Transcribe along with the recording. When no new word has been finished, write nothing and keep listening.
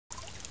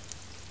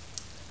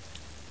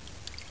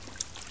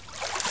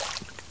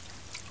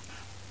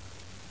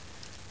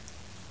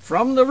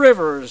from the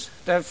rivers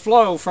that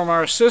flow from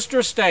our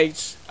sister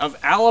states of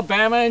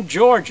Alabama and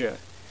Georgia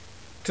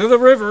to the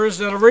rivers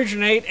that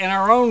originate in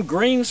our own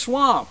green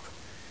swamp.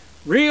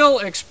 Real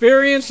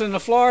experience in the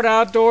Florida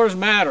outdoors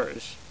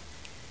matters.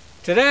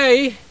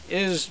 Today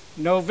is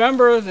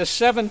November the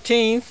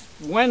 17th,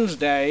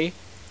 Wednesday,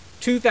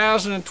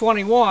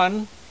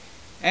 2021,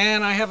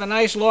 and I have a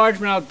nice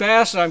largemouth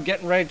bass I'm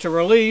getting ready to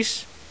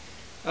release.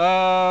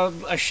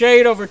 A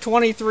shade over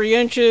 23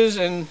 inches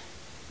in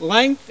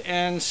length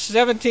and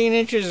 17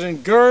 inches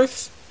in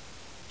girth,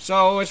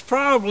 so it's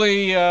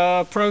probably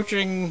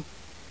approaching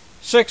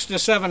 6 to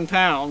 7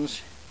 pounds,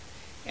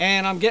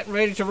 and I'm getting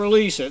ready to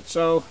release it.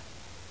 So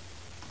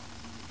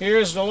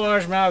here's the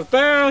largemouth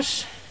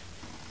bass,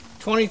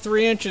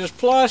 23 inches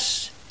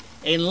plus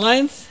in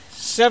length,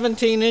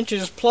 17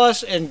 inches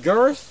plus in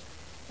girth,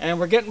 and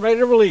we're getting ready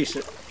to release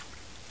it.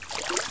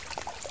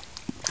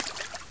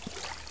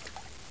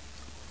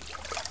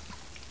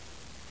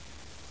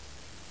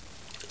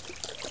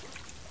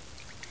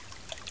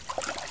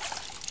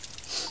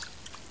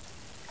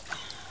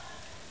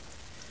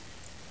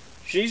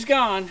 She's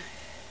gone.